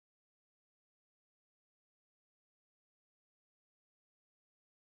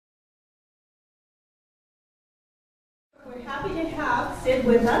We're happy to have Sid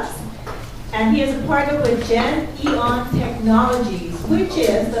with us, and he is a partner with GenEon Technologies, which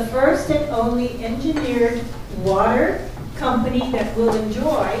is the first and only engineered water company that will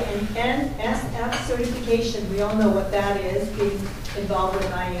enjoy an NSF certification. We all know what that is, being involved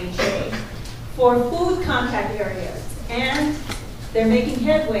with IEHA, for food contact areas. And they're making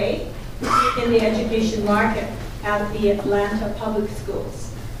headway in the education market at the Atlanta public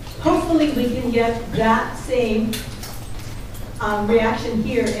schools. Hopefully we can get that same reaction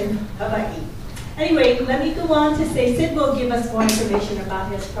here in Hawaii. Anyway, let me go on to say Sid will give us more information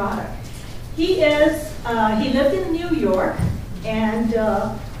about his product. He lived in New York and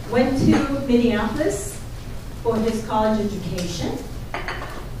went to Minneapolis for his college education.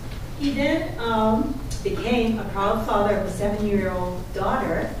 He then became a proud father of a 7-year-old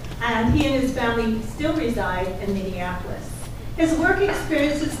daughter, and he and his family still reside in Minneapolis. His work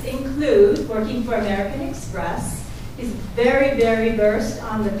experiences include working for American Express. He's very, very versed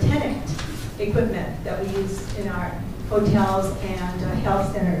on the tenant equipment that we use in our hotels and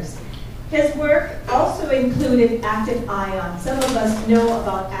health centers. His work also included active ion. Some of us know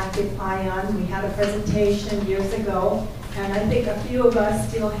about active ion. We had a presentation years ago, and I think a few of us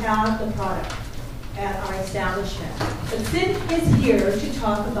still have the product at our establishment. But Sid is here to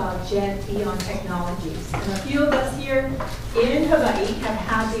talk about GenEon Technologies. And a few of us here in Hawaii have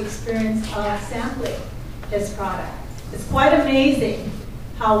had the experience of sampling his product. It's quite amazing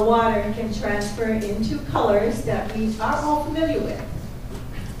how water can transfer into colors that we are all familiar with.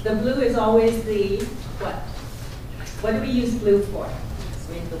 The blue is always the what? What do we use blue for?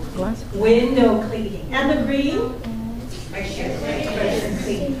 Window cleaning. And the green?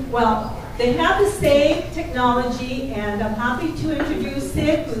 Well, they have the same technology, and I'm happy to introduce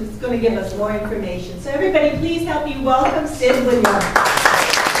Sid, who's going to give us more information. So everybody, please help me welcome Sid Williams.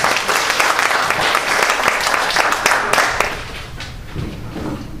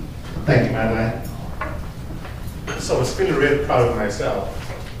 Thank you, Madeline. So I was feeling really proud of myself.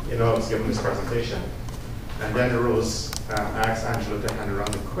 I was giving this presentation. And then Rose asked Angela to hand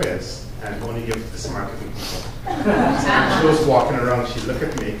around the quiz and only give it to the smarter people. She was walking around, she looked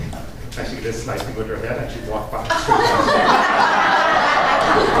at me, and she did slightly with her head, and she walked back straight.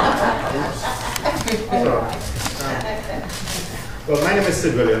 Well, my name is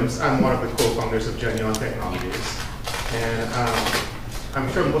Sid Williams. I'm one of the co-founders of GenEon Technologies. And I'm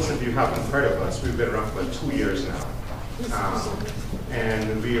sure most of you haven't heard of us. We've been around for about 2 years now.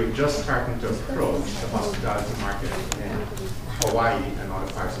 And we are just starting to approach the hospitality market in Hawaii and other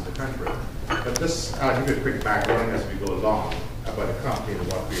parts of the country. But this, I'll give you a quick background as we go along about the company and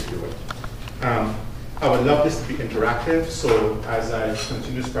what we're doing. I would love this to be interactive, so as I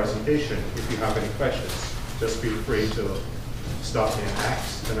continue this presentation, if you have any questions, just feel free to stop me and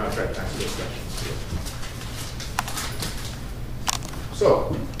ask, and I'll try to answer those questions.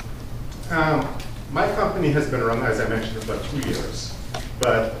 So, my company has been around, as I mentioned, for about 2 years,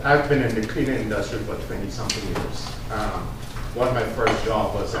 but I've been in the cleaning industry for 20-something years. One of my first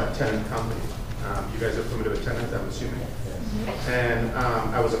job was at a tenant company. You guys are familiar with tenants, I'm assuming? And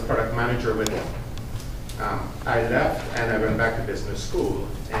I was a product manager with them. I left and I went back to business school,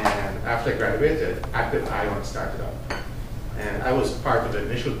 and after I graduated, Active Ion started up. And I was part of the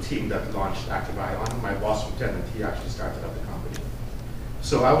initial team that launched Active Ion. My boss from Tenant, he actually started up the company.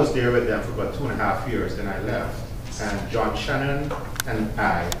 So I was there with them for about 2.5 years, then I left. And John Shannon and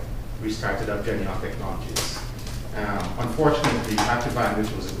we started up GenEon Technologies. Unfortunately, Active Ion,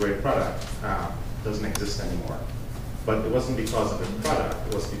 which was a great product, doesn't exist anymore. But it wasn't because of the product,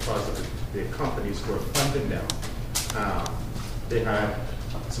 it was because of the companies who were funding them. They had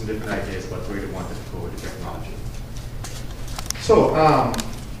some different ideas about where they wanted to go with the technology. So,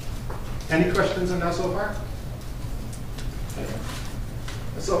 any questions on that so far?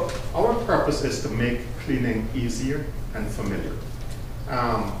 So our purpose is to make cleaning easier and familiar.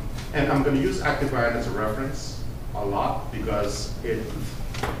 And I'm going to use Active Ion as a reference a lot because it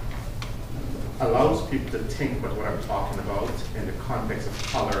allows people to think about what I'm talking about in the context of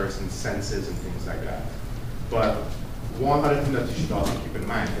colors and senses and things like that. But one other thing that you should also keep in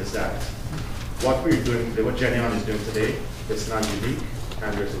mind is that what we're doing today, what GenEon is doing today, is not unique,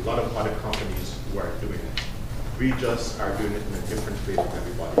 and there's a lot of other companies who are doing it. We just are doing it in a different way than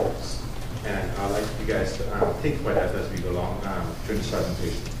everybody else. And I'd like you guys to think about that as we go along during this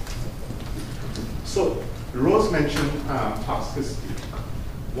presentation. So, Rose mentioned toxicity.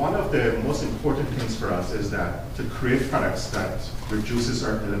 One of the most important things for us is that to create products that reduces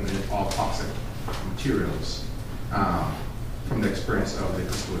or eliminate all toxic materials from the experience of the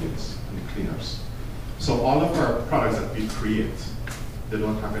custodians and the cleaners. So all of our products that we create, they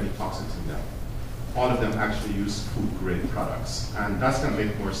don't have any toxins in them. all of them actually use food-grade products. And that's going to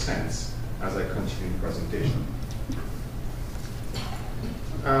make more sense as I continue the presentation.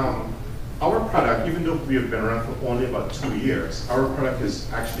 Our product, even though we have been around for only about 2 years, our product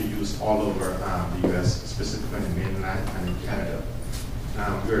is actually used all over the US, specifically in the mainland and in Canada.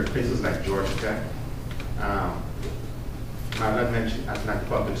 We're at places like Georgia Tech. I mentioned Atlanta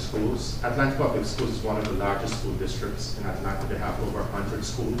Public Schools. Atlanta Public Schools is one of the largest school districts in Atlanta. They have over 100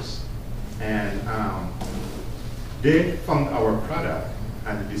 schools. And they found our product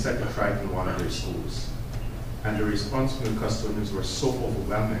and they decided to try it in one of their schools. And the response from the custodians were so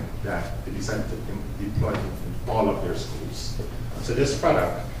overwhelming that they decided to deploy it in all of their schools. So this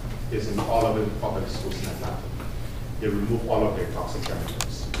product is in all of the public schools in Atlanta. They remove all of their toxic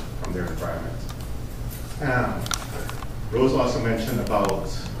chemicals from their environment. Rose also mentioned about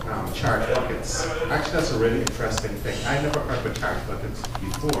charge buckets. Actually, that's a really interesting thing. I never heard of charge buckets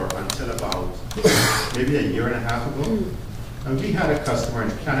before until about maybe a year and a half ago. And we had a customer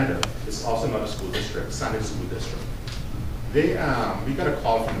in Canada. It's also not a school district, Sandy School District. We got a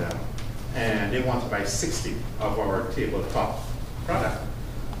call from them, and they want to buy 60 of our tabletop product.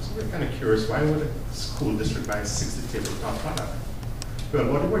 So we're kind of curious, why would a school district buy 60 tabletop product? Well,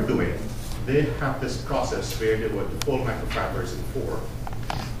 what they were doing, they have this process where they would fold microfibers in 4.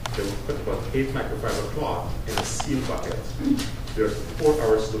 They would put about 8 microfiber cloth in a seal bucket. There's a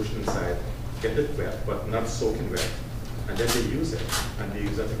 4-hour solution inside, get it wet, but not soaking wet. And then they use it, and they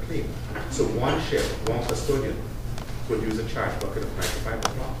use it to clean. So one shift, one custodian would use a charge bucket of microfiber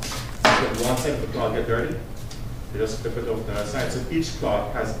cloth. When one side of the cloth get dirty, they just flip it over to the other side. So each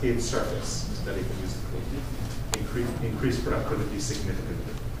cloth has 8 surfaces that they can use to clean. Increase productivity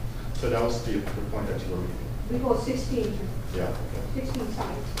significantly. So that was the point that you were making. We go 16. Yeah. 16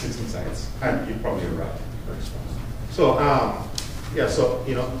 sides. 16 sides. And you probably are right. So, yeah, so,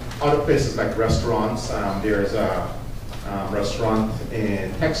 you know, other places like restaurants, there's a restaurant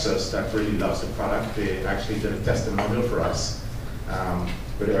in Texas that really loves the product. They actually did a testimonial for us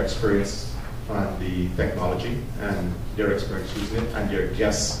with their experience on the technology and their experience using it and their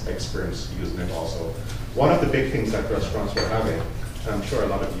guests' experience using it also. One of the big things that restaurants were having, and I'm sure a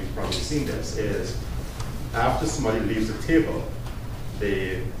lot of you have probably seen this, is after somebody leaves the table,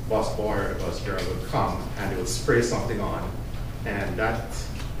 the bus boy or the bus girl would come and they would spray something on, and that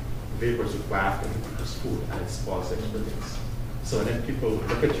vapors would waft into people's food and it spoils the experience. So then people would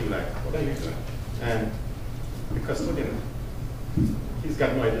look at you like, what are you doing? And the custodian, he's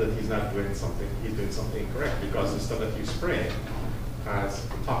got no idea that he's not doing something, he's doing something incorrect because the stuff that you spray has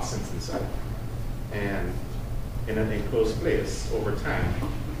toxins inside. And in an enclosed place, over time,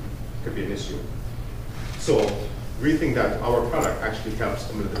 could be an issue. So we think that our product actually helps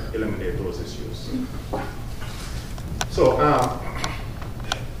to eliminate those issues. So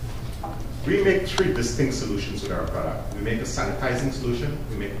we make 3 distinct solutions with our product. We make a sanitizing solution,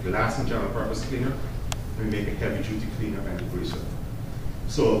 we make a glass and general purpose cleaner, and we make a heavy duty cleaner and degreaser.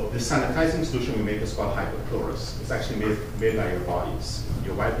 So the sanitizing solution we make is called hypochlorous. It's actually made by your bodies.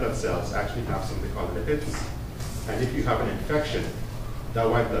 Your white blood cells actually have something called lipids. And if you have an infection, that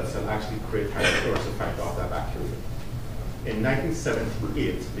white blood cell actually creates hypochlorous to fight off that bacteria. In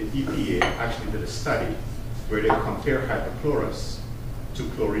 1978, the EPA actually did a study where they compared hypochlorous to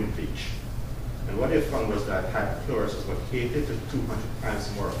chlorine bleach. And what they found was that hypochlorous was about 80 to 200 times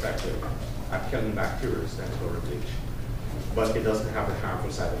more effective at killing bacteria than chlorine bleach. But it doesn't have a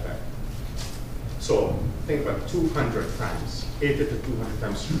harmful side effect. So think about 200 times, 80 to 200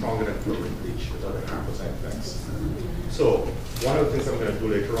 times stronger than chlorine bleach without the harmful side effects. So one of the things I'm going to do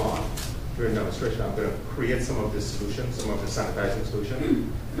later on during the demonstration, I'm going to create some of this solution, some of the sanitizing solution.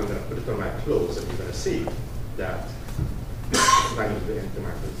 And I'm going to put it on my clothes, and you're going to see that it's not going to be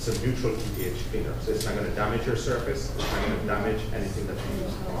it's a neutral pH cleaner. So it's not going to damage your surface, it's not going to damage anything that you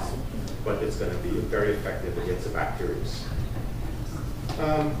use on, but it's going to be very effective against the bacteria.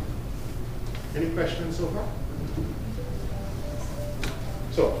 Any questions so far?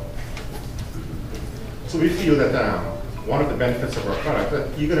 So we feel that one of the benefits of our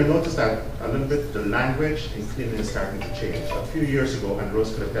product, you're going to notice that a little bit the language in cleaning is starting to change. A few years ago, and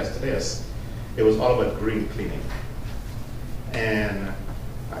Rose could attest to this, it was all about green cleaning. And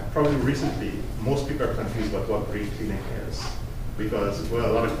probably recently, most people are confused about what green cleaning is. Because,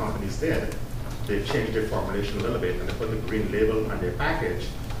 well, a lot of companies did. They changed their formulation a little bit, and they put the green label on their package.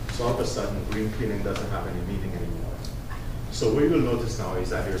 So all of a sudden, green cleaning doesn't have any meaning anymore. So what you will notice now is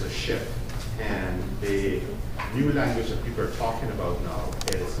that there's a shift. And the new language that people are talking about now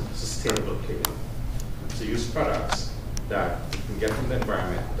is sustainable cleaning. So use products that you can get from the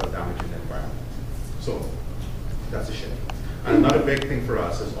environment without damaging the environment. So that's a shift. And another big thing for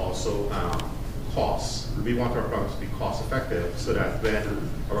us is also costs. We want our products to be cost effective so that when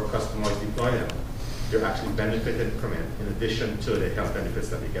our customers deploy them, they're actually benefiting from it in addition to the health benefits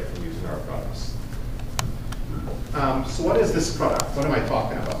that they get from using our products. So what is this product? What am I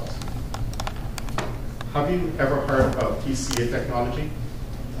talking about? Have you ever heard of PCA technology?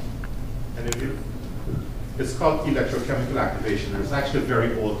 Any of you? It's called electrochemical activation. It's actually a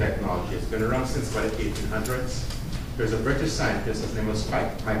very old technology. It's been around since about the 1800s. There's a British scientist, his name was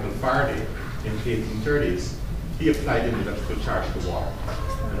Michael Faraday, in the 1830s. He applied an electrical charge to water.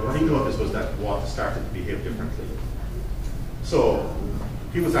 And what he noticed was that water started to behave differently. So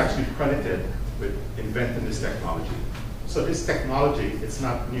he was actually credited with inventing this technology. So this technology, it's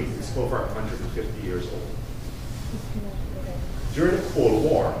not new. It's over 150 years old. During the Cold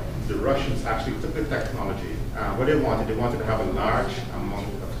War, the Russians actually took the technology. What they wanted to have a large amount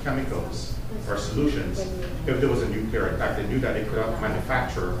of chemicals or solutions. If there was a nuclear attack, they knew that they could not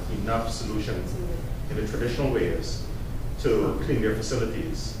manufacture enough solutions in the traditional ways to clean their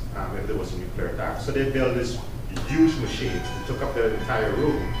facilities if there was a nuclear attack. So they built this huge machine that took up the entire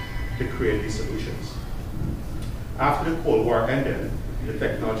room to create these solutions. After the Cold War ended, the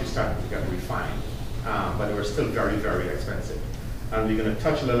technology started to get refined, but they were still very, very expensive. And we're going to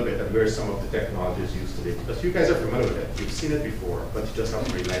touch a little bit on where some of the technology is used today, because you guys are familiar with it. You've seen it before, but you just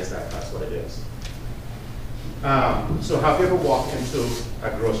haven't realized that that's what it is. So have you ever walked into a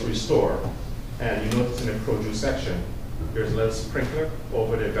grocery store and you notice in the produce section, there's a little sprinkler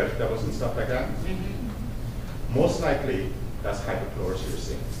over the vegetables and stuff like that? Most likely, that's hypochlorous you're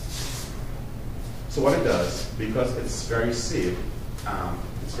seeing. So what it does, because it's very safe,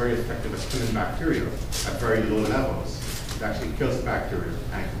 it's very effective at killing bacteria at very low levels. It actually kills the bacteria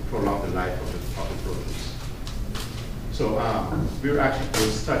and can prolong the life of the produce. So we're actually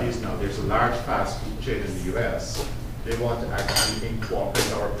doing studies now. There's a large fast food chain in the US. They want to actually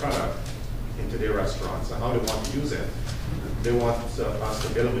incorporate our product into their restaurants. And how they want to use it, they want us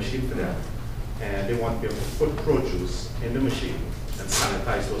to build a machine for them. And they want to be able to put produce in the machine and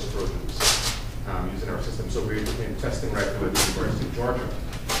sanitize those produce using our system. So we're doing testing right now at the University of Georgia.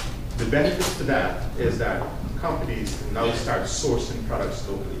 The benefits to that is that companies now start sourcing products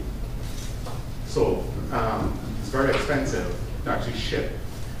locally. So it's very expensive to actually ship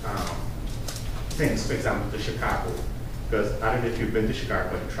things, for example, to Chicago. Because I don't know if you've been to Chicago,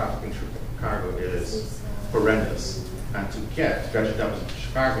 but the traffic in Chicago is horrendous. And to get vegetables to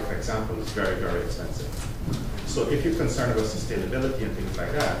Chicago, for example, is very, very expensive. So if you're concerned about sustainability and things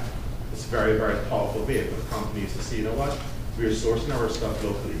like that, it's a very, very powerful way for companies to say, you know what, we're sourcing our stuff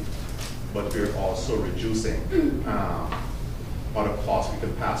locally, but we're also reducing other costs. We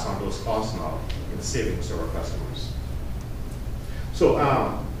can pass on those costs now in savings to our customers. So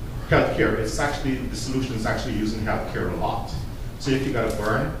healthcare, it's actually, the solution is actually used in healthcare a lot. So if you got a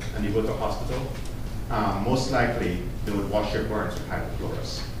burn and you go to the hospital, most likely they would wash your burns with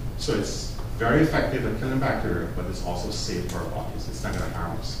hypochlorous. So it's very effective at killing bacteria, but it's also safe for our bodies. It's not going to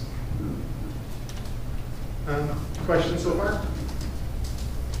harm us. Questions so far?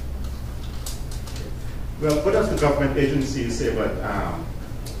 Well, what does the government agencies say about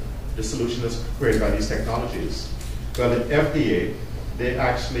the solution that's created by these technologies? Well, the FDA, they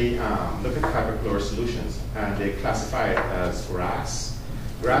actually look at hypochlorous solutions and they classify it as GRAS.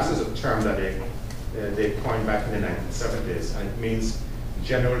 GRAS is a term that they coined back in the 1970s, and it means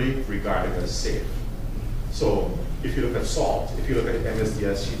generally regarded as safe. So if you look at salt, if you look at the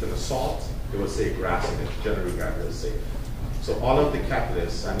MSDS sheet of the salt, they will say GRAS in it, generally regarded as safe. So all of the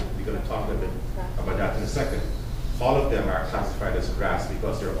catalysts, and we're going to talk a little bit about that in a second, all of them are classified as GRAS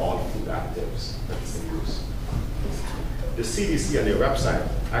because they're all food additives that you can use. The CDC on their website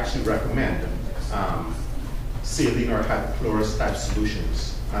actually recommend saline or hypochlorous type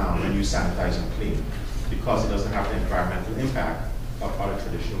solutions when you sanitize and clean, because it doesn't have the environmental impact of other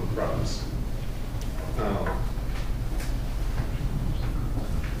traditional products.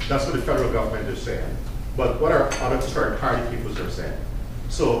 That's what the federal government is saying. But what are other third-party people are saying?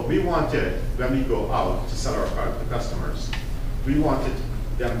 So we wanted, when we go out to sell our product to customers, we wanted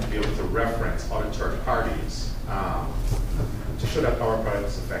them to be able to reference other third parties to show that our product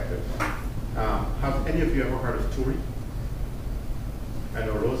is effective. Have any of you ever heard of TURI? I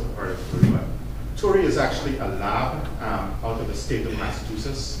know Rose have heard of TURI, but TURI is actually a lab out of the state of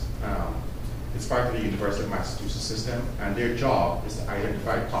Massachusetts. It's part of the University of Massachusetts system, and their job is to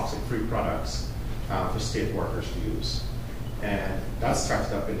identify toxic-free products for state workers to use. And that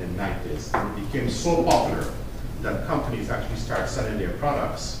started up in the 90s, and it became so popular that companies actually started selling their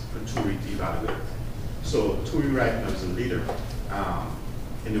products for TURI to evaluate. So TURI right now is a leader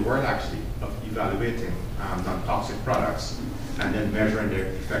in the world actually of evaluating non-toxic products and then measuring their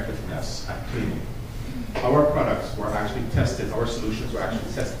effectiveness at cleaning. Our products were actually tested, our solutions were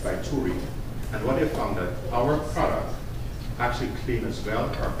actually tested by Turi, and what they found that our product actually clean as well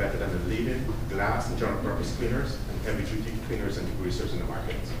or better than the leading glass and general purpose cleaners and heavy duty cleaners and degreasers in the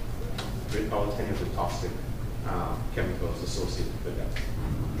market without any of the toxic chemicals associated with them.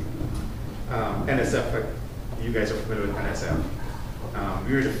 NSF, you guys are familiar with NSF.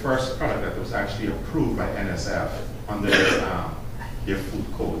 We were the first product that was actually approved by NSF under their food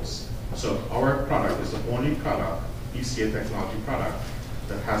codes. So our product is the only product, ECA technology product,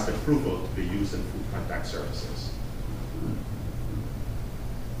 that has the approval to be used in food contact surfaces.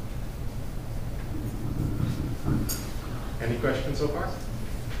 Any questions so far?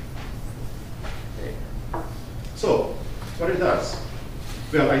 Okay. So, what it does,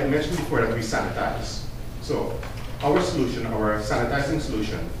 well, I mentioned before that we sanitize. So, our solution, our sanitizing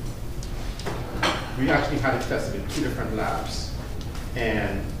solution, we actually had it tested in 2 different labs.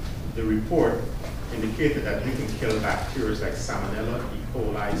 And the report indicated that we can kill bacteria like Salmonella, E.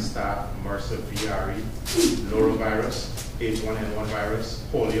 coli, Staph, MRSA, VRE, norovirus, H1N1 virus,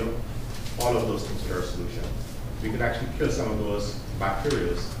 polio, all of those things with our solution. We could actually kill some of those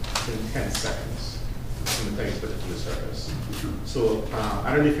bacteria in 10 seconds from the time you put it to the surface. So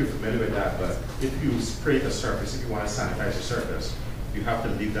I don't know if you're familiar with that, but if you spray the surface, if you want to sanitize the surface, you have to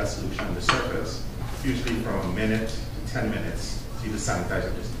leave that solution on the surface, usually from a minute to 10 minutes, to the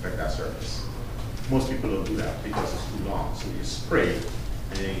sanitizer disinfect that surface. Most people don't do that because it's too long. So you spray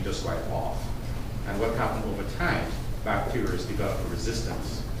and then you just wipe off. And what happens over time, bacteria develop a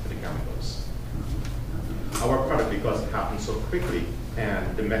resistance to the chemicals. Our product, because it happens so quickly,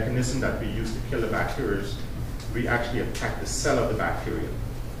 and the mechanism that we use to kill the bacteria, we actually attack the cell of the bacteria.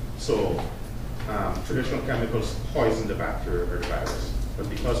 So traditional chemicals poison the bacteria or the virus. But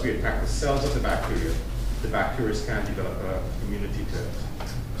because we attack the cells of the bacteria can't develop an immunity to it.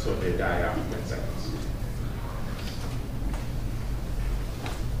 So they die after 10 seconds.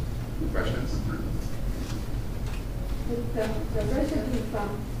 Questions? The residue from,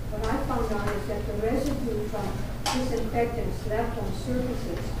 what I found out is that the residue from disinfectants left on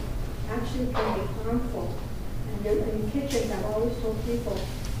surfaces actually can be harmful. And in kitchens, I've always told people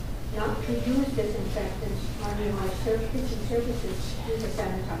not to use disinfectants on your kitchen surfaces, use a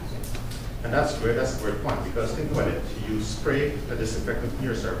sanitizer. And that's great, that's a great point, because think about it. You spray a disinfectant on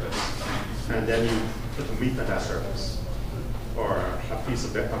your surface, and then you put a meat on that surface, or a piece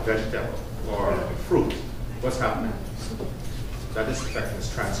of vegetable, or fruit. What's happening? That disinfectant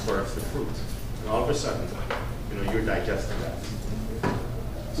is transferred to the fruit. And all of a sudden, you're digesting that.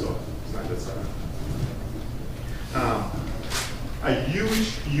 So it's not good stuff. A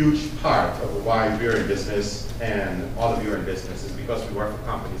huge part of why we're in business and all of you are in business is because we work for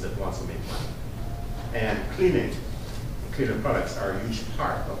companies that want to make money. And cleaning products are a huge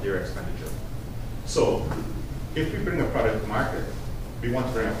part of their expenditure. So if we bring a product to market, we want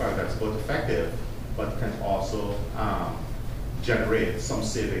to bring a product that's both effective, but can also generate some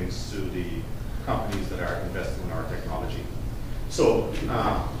savings to the companies that are investing in our technology. So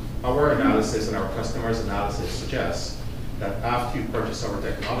our analysis and our customers' analysis suggests that after you purchase our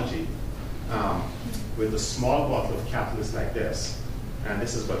technology, with a small bottle of catalyst like this, and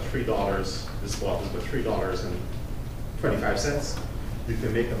this is about $3, this bottle is about $3.25, you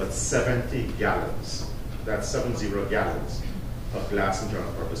can make about 70 gallons, that's 70 gallons of glass and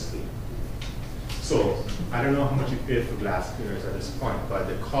general purpose clean. So I don't know how much you pay for glass cleaners at this point, but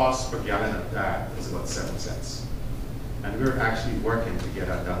the cost per gallon of that is about 7 cents. And we're actually working to get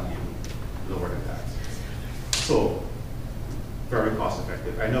that down even lower than that. So very cost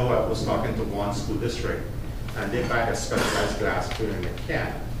effective. I know I was talking to one school district, and they buy a specialized glass cleaner in a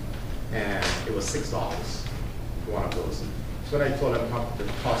can, and it was $6 for one of those. So when I told them how the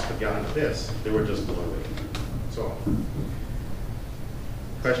cost per gallon of this, they were just blown away. So,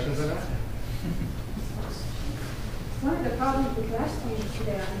 questions on that? One of the problems with glass cleaners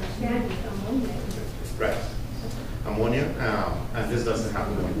today, I understand, is ammonia. Right. Ammonia, and this doesn't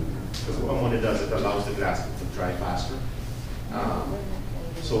happen because what ammonia does, it allows the glass to dry faster.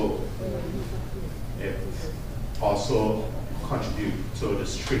 So it also contributes to the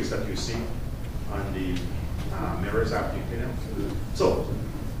streaks that you see on the mirrors after you clean them. So,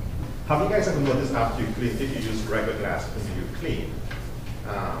 have you guys ever noticed after you clean, if you use regular glass when you clean,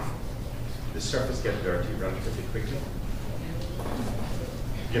 the surface gets dirty relatively quickly?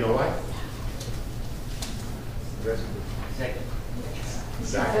 You know why?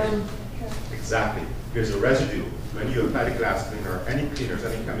 Exactly. Exactly. There's a residue. When you apply the glass cleaner, any cleaners,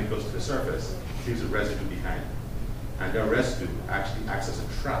 any chemicals to the surface, leaves a residue behind. and the residue actually acts as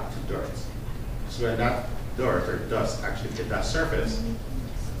a trap to dirt. So when that dirt or dust actually hit that surface,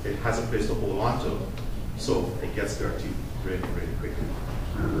 it has a place to hold on to, so it gets dirty really, really quickly.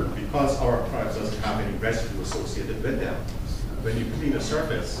 Because our product doesn't have any residue associated with them, when you clean the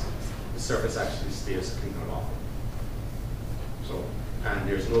surface actually stays clean and lawful. So, and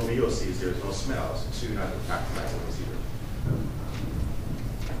there's no VOCs, there's no smells, so you're not impacted by those either.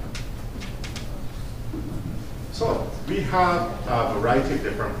 So, we have a variety of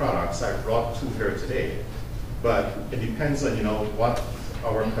different products. I brought two here today, but it depends on what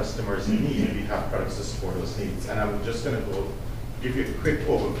our customers need. We have products to support those needs, and I'm just going to give you a quick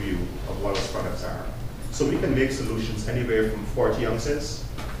overview of what those products are. So we can make solutions anywhere from 40 ounces,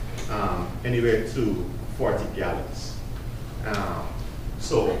 anywhere to 40 gallons.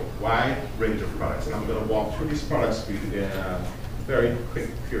 So wide range of products, and I'm going to walk through these products for you in a very quick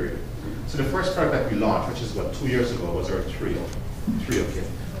period. So the first product that we launched, which is 2 years ago, was our Trio kit.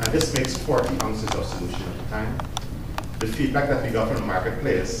 And this makes 40 ounces of solution at a time. The feedback that we got from the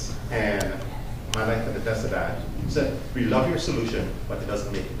marketplace, and my life had attested that, said, we love your solution, but it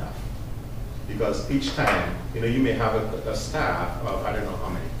doesn't make enough. Because each time, you may have a staff of, I don't know how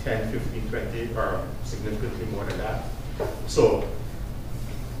many, 10, 15, 20, or significantly more than that. So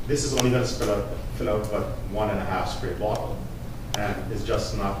this is only going to fill out about 1.5 spray bottle, and it's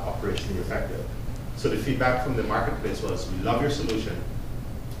just not operationally effective. So the feedback from the marketplace was, we love your solution,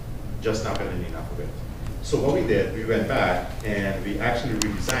 just not getting enough of it. So what we did, we went back and we actually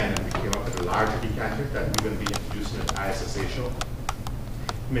redesigned, and we came up with a larger decanter that we're going to be introducing at ISSA show.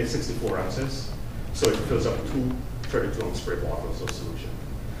 It made 64 ounces, so it fills up 2 32-ounce spray bottles of solution.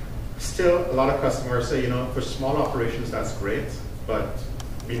 Still, a lot of customers say, for small operations, that's great, but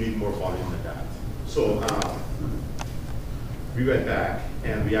we need more volume than that. So we went back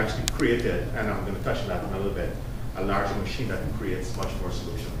and we actually created, and I'm going to touch on that in a little bit, a larger machine that creates much more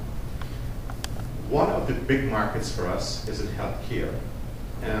solution. One of the big markets for us is in healthcare.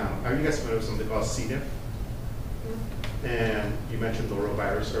 Are you guys familiar with something called C. diff? And you mentioned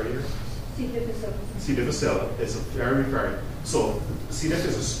norovirus earlier. C. difficile. C. difficile is a so C. diff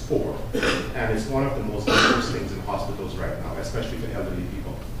is a spore, and it's one of the most dangerous things in hospitals right now, especially for elderly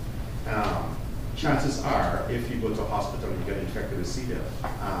people. Chances are, if you go to a hospital and you get infected with C. diff,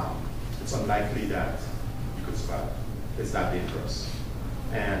 it's unlikely that you could survive. It's that dangerous.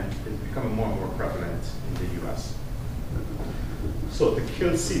 And it's becoming more and more prevalent in the US. So to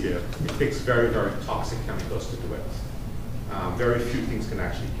kill C. diff, it takes very, very toxic chemicals to do it. Very few things can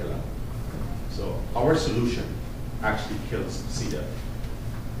actually kill it. So our solution actually kills C. diff.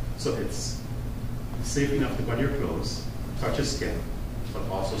 So it's safe enough to go on your clothes, touch your skin, but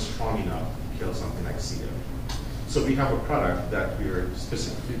also strong enough to kill something like C. diff. So we have a product that we're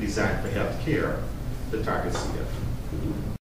specifically designed for healthcare that targets C. diff.